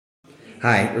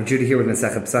Hi, Rav Judah here with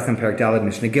Masechet Pesachim Perek Daled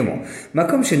Mishnah Gimel.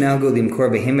 Makom shenalgo limkor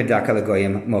behema daka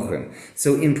lagoyim mochrim.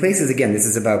 So in places, again, this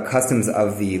is about customs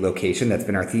of the location. That's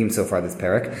been our theme so far this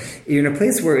parak. You're in a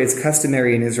place where it's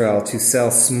customary in Israel to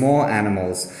sell small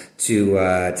animals to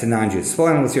non-Jews. Small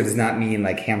animals here does not mean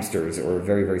like hamsters or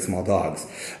very, very small dogs.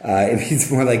 It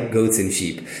means more like goats and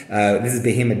sheep. This is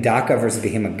behema daka versus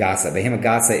behema gasa. Behema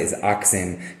gasa is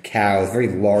oxen, cows, very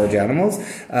large animals.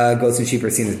 Goats and sheep are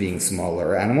seen as being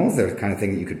smaller animals. They're the kind of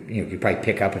thing that you could probably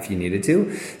pick up if you needed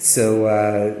to.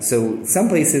 So some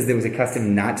places there was a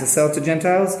custom not to sell to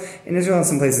Gentiles in Israel, and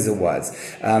some places it was.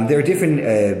 There are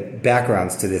different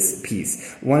backgrounds to this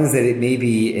piece. One is that it may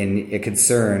be in a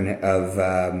concern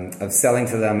of selling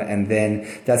to them, and then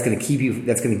that's going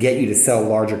to get you to sell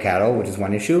larger cattle, which is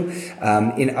one issue.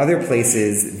 In other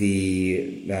places,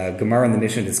 the Gemara and the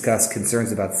Mishnah discuss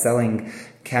concerns about selling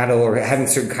cattle or having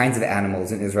certain kinds of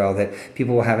animals in Israel, that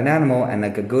people will have an animal and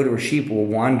like a goat or a sheep will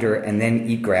wander and then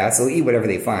eat grass. They'll eat whatever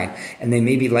they find, and they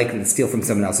may be likely to steal from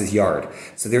someone else's yard.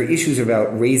 So there are issues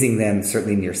about raising them,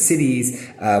 certainly near cities.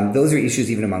 Those are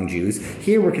issues even among Jews.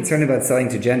 Here we're concerned about selling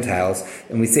to Gentiles,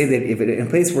 and we say that if in a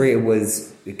place where it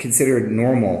was considered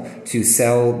normal to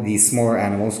sell these smaller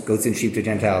animals, goats and sheep, to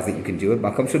Gentiles, that you can do it,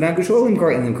 but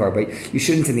you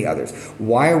shouldn't in the others.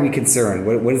 Why are we concerned?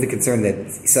 What is the concern that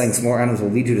selling smaller animals will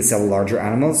lead you to sell larger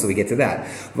animals? So we get to that.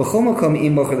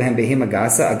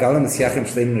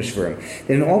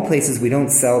 Then in all places we don't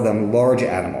sell them large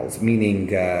animals, meaning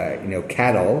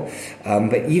cattle,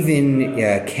 but even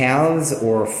calves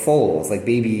or foals, like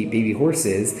baby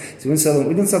horses. So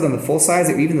we don't sell them the full size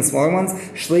or even the smaller ones,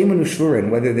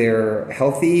 whether they're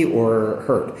healthy or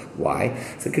hurt. Why?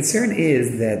 So the concern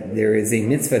is that there is a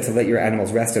mitzvah to let your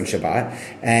animals rest on Shabbat,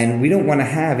 and we don't want to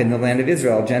have in the land of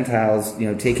Israel Gentiles,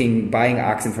 buying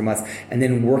oxen from us and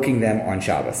then working them on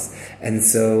Shabbos. And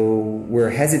so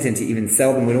we're hesitant to even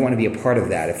sell them. We don't want to be a part of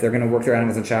that. If they're going to work their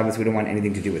animals on Shabbos, we don't want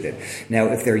anything to do with it. Now,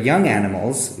 if they're young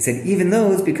animals, we said even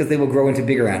those, because they will grow into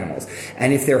bigger animals.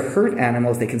 And if they're hurt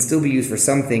animals, they can still be used for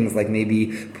some things, like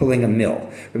maybe pulling a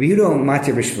mill. Rabbi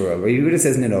Yehuda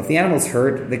says, no, if the animal's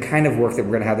hurt, the kind of work that we're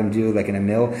going to have them do, like in a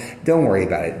mill, don't worry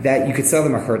about it. That you could sell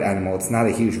them a hurt animal. It's not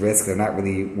a huge risk. They're not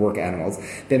really work animals.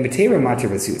 Ben B'Teira matir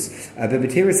v'sus. Ben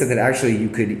B'Teira said that actually you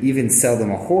could even sell them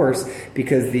a horse,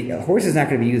 because the horse is not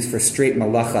going to be used for straight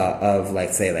malacha of,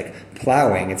 like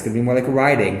plowing. It's going to be more like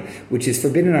riding, which is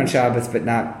forbidden on Shabbos, but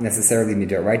not necessarily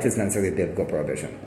midor, right? It's not necessarily a biblical prohibition.